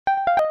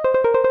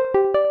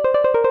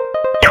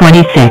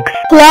26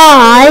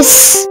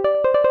 plus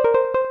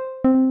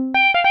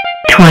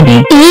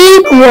 20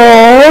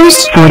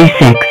 equals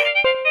 46.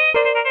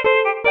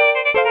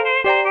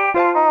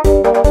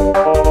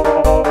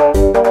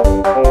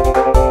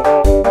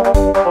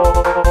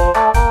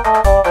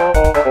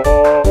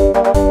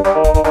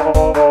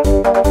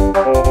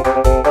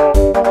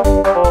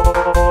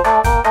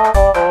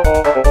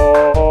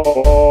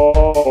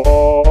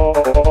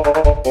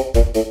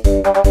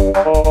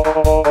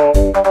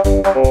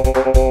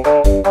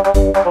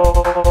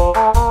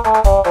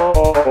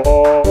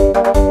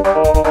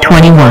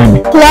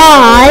 21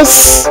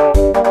 plus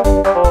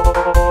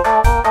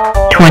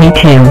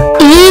 22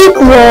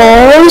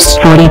 equals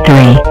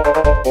 43.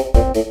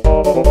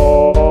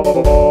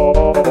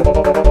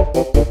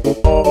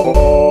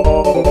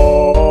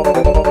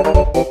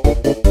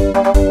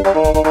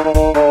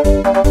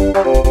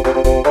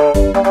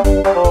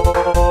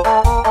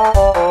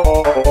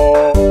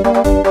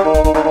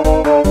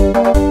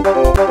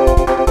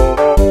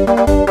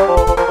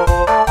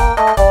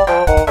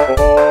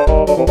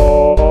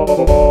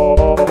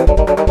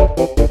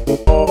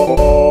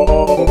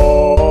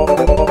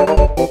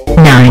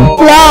 9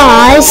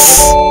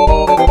 plus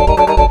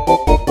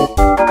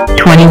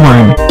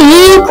 21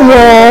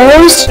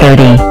 equals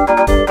 30.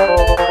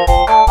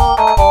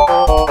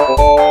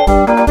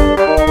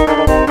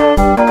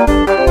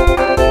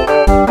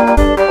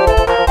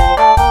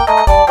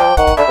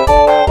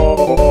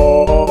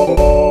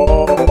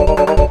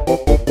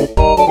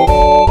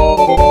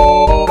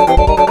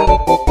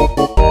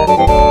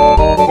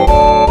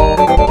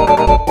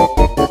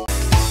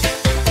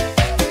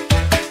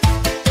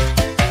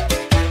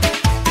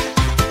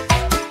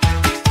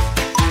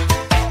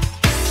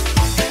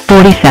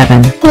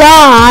 47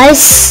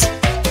 plus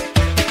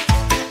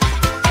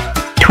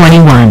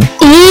 21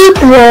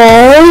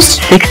 equals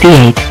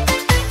 68.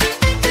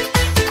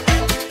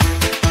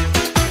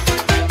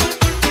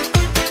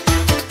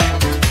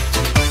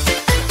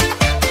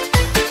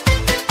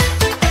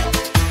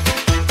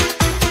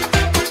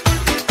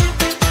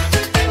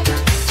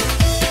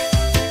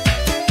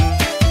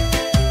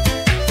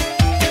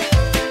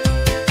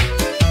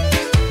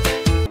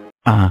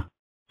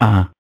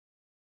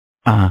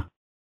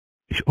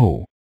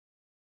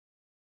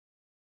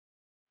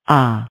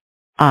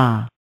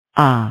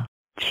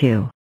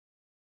 2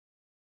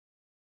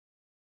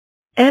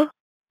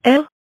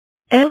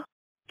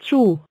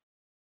 Chu.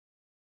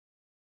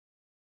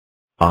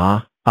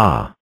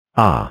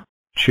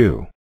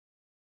 Chew.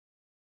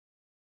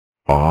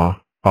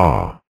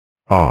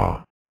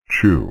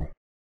 Chew.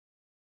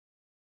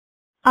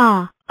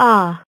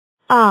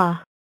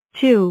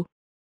 Chu.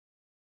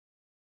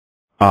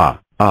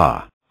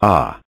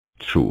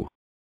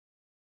 Chew.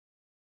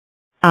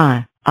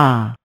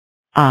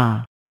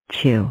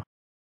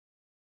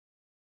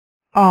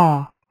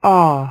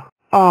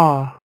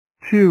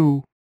 chew.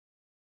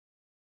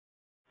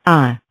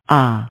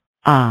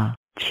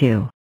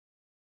 Chu.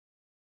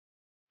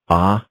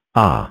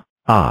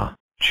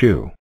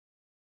 Chew.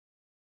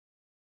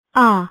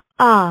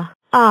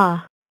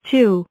 Chew.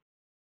 Chu. Chew.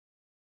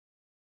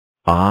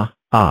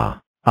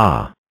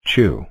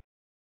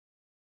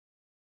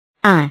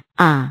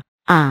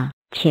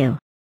 Chew.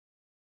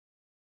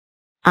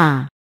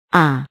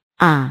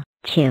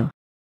 Chew.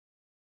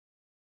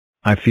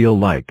 I feel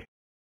like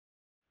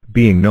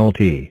being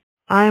naughty.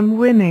 I'm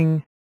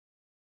winning.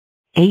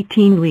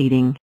 18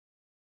 leading.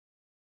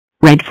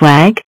 Red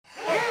flag.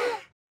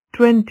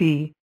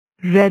 20.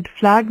 Red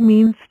flag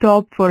means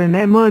stop for an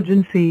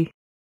emergency.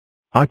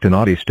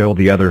 Octonaughty stole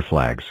the other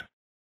flags.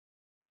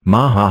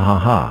 Ma ha ha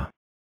ha.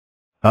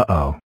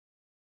 Uh-oh.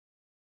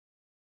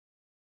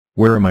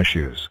 Where are my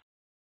shoes?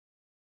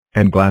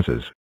 And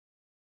glasses?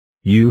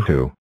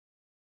 Yoo-hoo.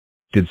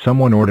 Did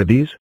someone order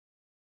these?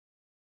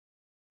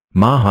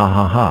 Ma ha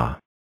ha ha.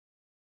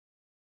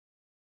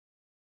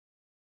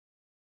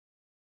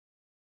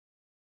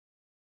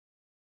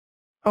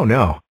 Oh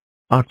no,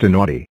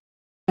 Octonaughty.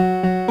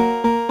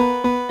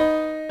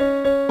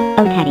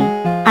 Oh Teddy,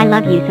 I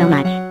love you so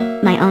much,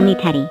 my only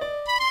Teddy.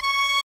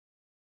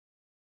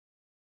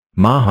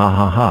 Ma ha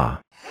ha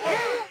ha.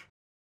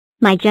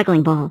 My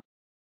juggling ball.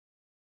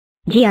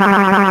 Grrrr.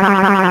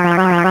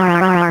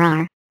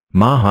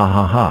 Ma ha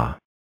ha ha.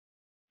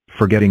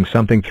 Forgetting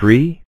something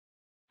 3?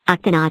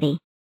 Octonaughty.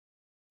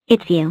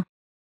 It's you.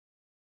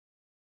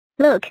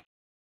 Look.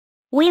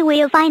 We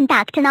will find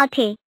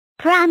Octonaughty.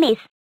 Promise.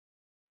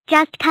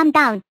 Just calm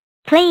down,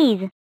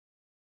 please.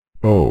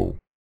 Oh,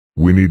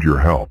 we need your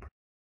help.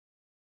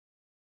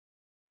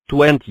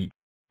 20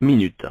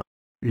 minutes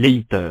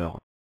later.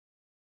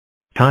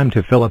 Time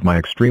to fill up my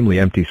extremely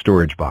empty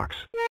storage box.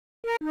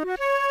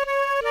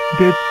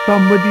 Did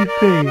somebody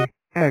say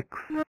X?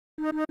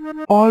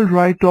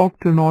 Alright,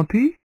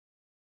 Octonaughty.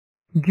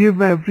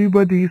 Give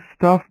everybody's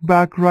stuff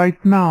back right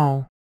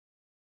now.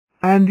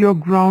 And you're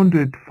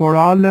grounded for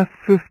our last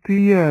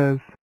 50 years.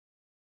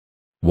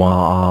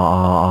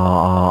 Wah.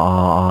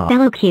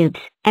 Fellow cubes,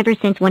 ever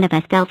since one of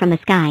us fell from the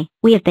sky,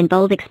 we have been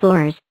bold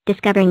explorers,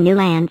 discovering new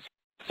lands,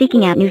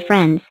 seeking out new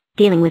friends,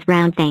 dealing with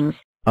round things.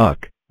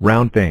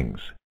 Round things.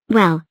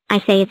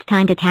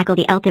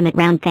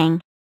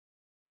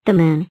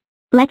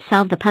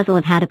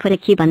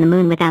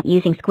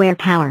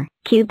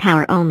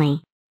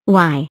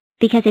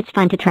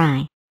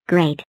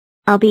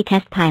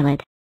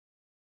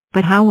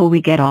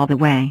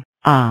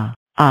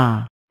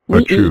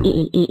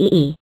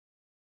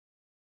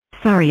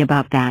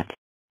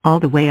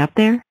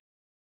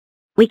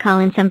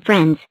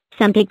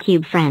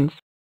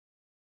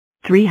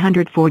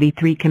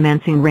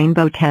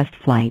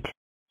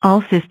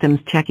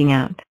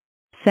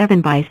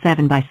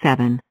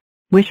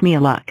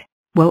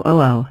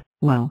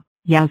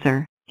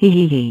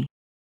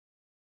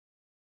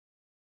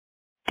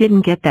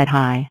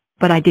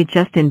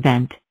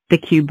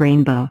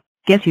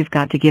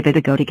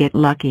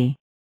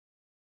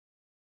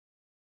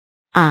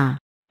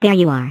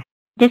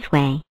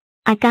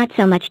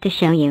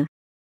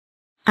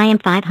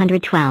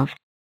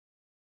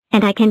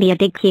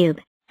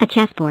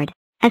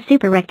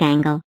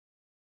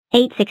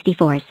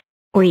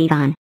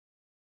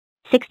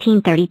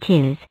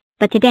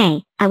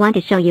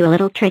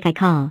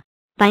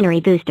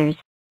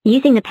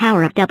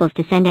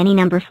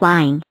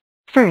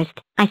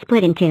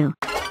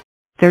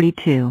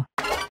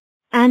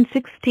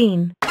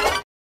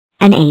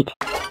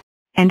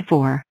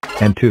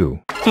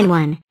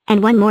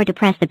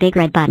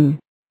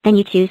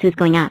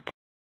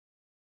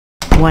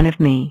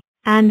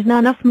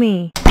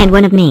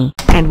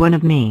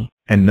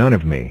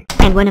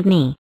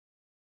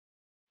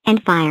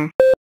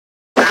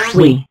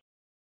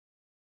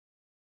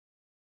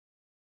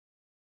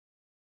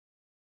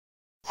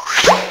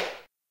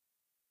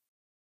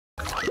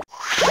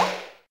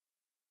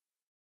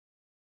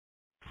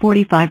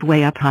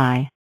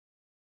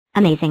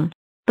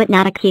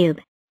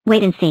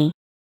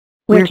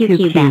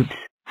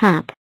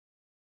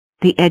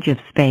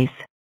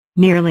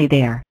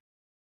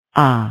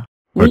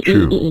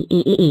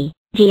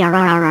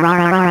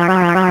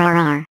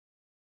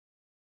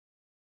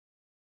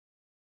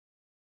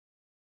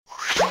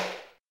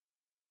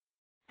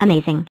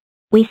 Amazing.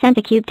 We sent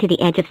the cube to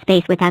the edge of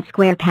space without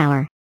square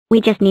power.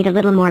 We just need a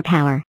little more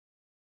power.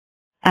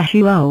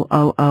 Achoo oh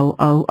oh oh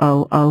oh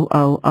oh oh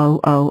oh oh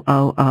oh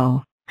oh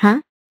oh.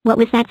 Huh? What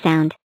was that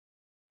sound?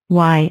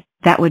 Why,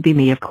 that would be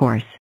me of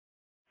course.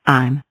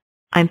 I'm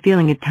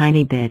feeling a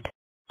tiny bit.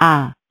 Chew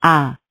oh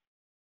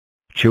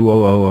oh oh oh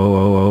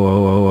oh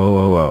oh oh oh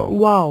oh oh.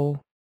 Wow.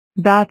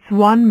 That's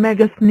one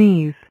mega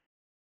sneeze.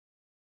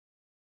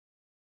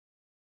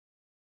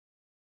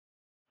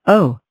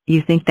 Oh,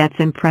 you think that's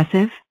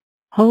impressive?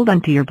 Hold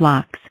on to your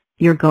blocks,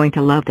 you're going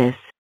to love this.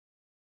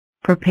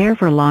 Prepare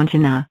for launch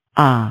in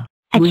Achoo,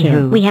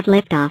 woohoo. we have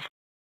liftoff.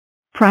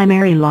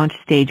 Primary launch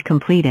stage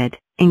completed,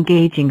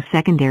 engaging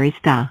secondary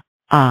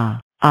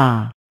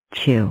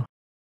chew.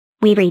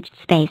 We reached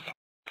space.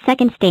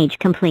 Second stage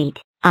complete.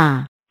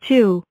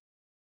 Chew.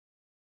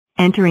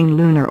 Entering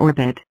lunar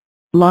orbit.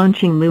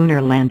 Launching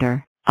lunar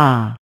lander.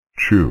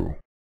 Chew.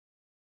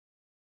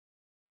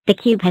 The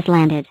cube has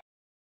landed.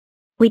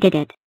 We did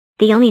it.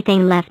 The only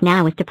thing left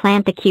now is to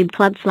plant the cube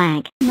club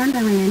flag.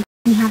 Numberland,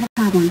 we have a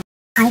problem.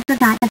 I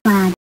forgot the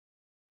flag.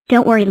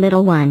 Don't worry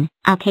little one,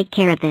 I'll take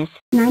care of this.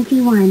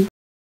 91.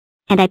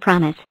 And I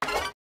promise.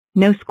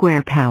 No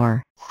square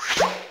power.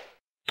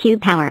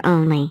 Cube power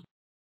only.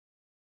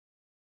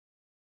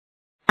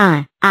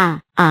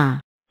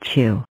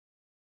 Chew.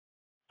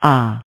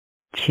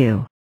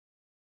 Chew.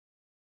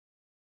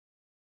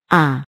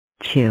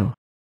 Chew.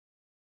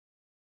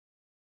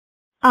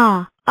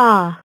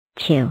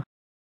 Chew.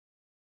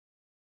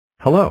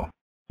 Hello.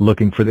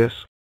 Looking for this?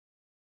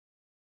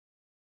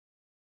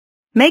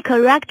 Make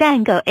a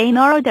rectangle in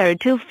order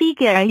to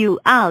figure you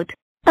out.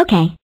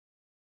 Okay.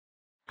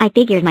 I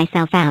figured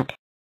myself out.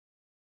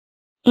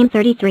 I'm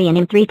 33 and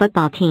I'm 3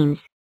 football teams.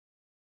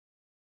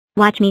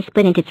 Watch me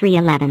split into 3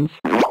 11s.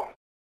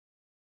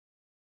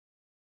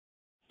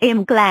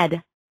 I'm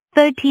glad.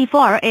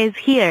 34 is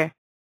here.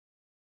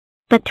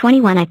 But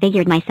 21 I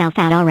figured myself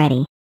out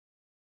already.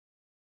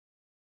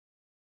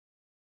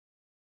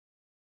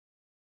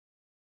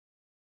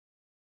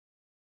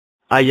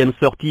 I am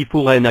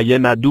 34 and I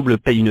am a double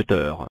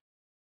painter.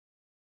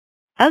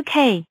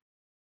 Okay.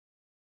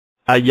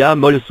 I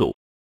am also.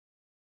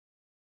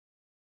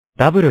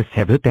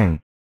 17.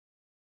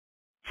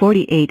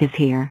 48 is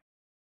here.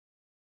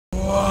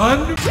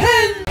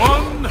 110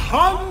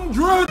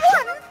 100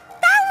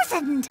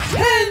 10,000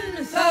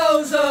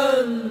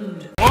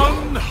 10,000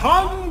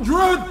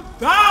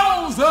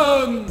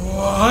 100,000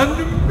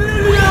 1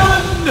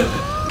 million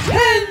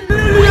 10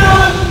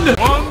 million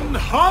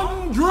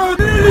 100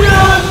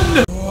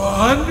 million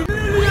 1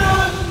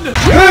 million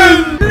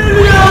 10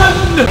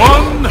 million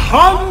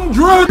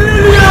 100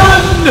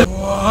 million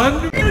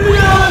 1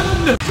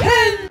 million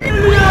 10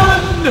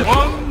 million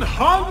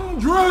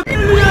 100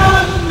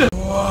 million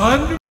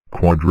 1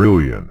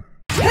 Quadrillion.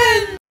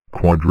 10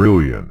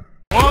 Quadrillion.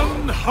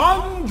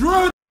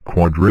 100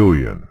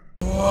 Quadrillion.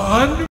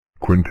 1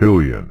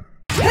 Quintillion.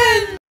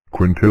 10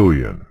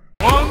 Quintillion.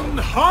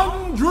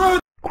 100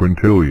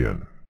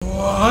 Quintillion.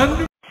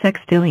 1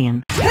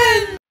 Sextillion.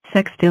 10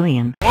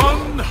 Sextillion.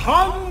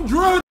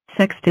 100.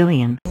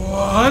 Sextillion.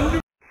 1.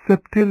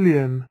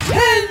 Septillion.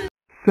 10.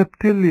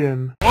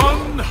 Septillion.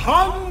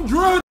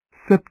 100.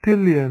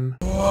 Septillion.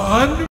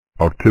 1.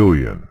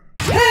 Octillion.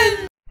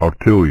 10.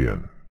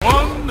 Octillion.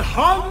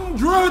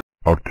 100.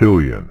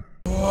 Octillion.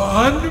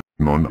 1.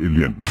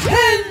 Nonillion.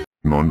 10.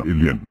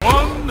 Nonillion.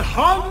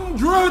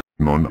 100.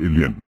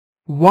 Nonillion.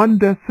 1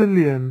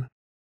 decillion.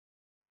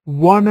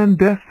 1 and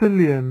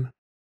decillion.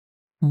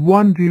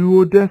 1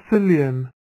 duodecillion.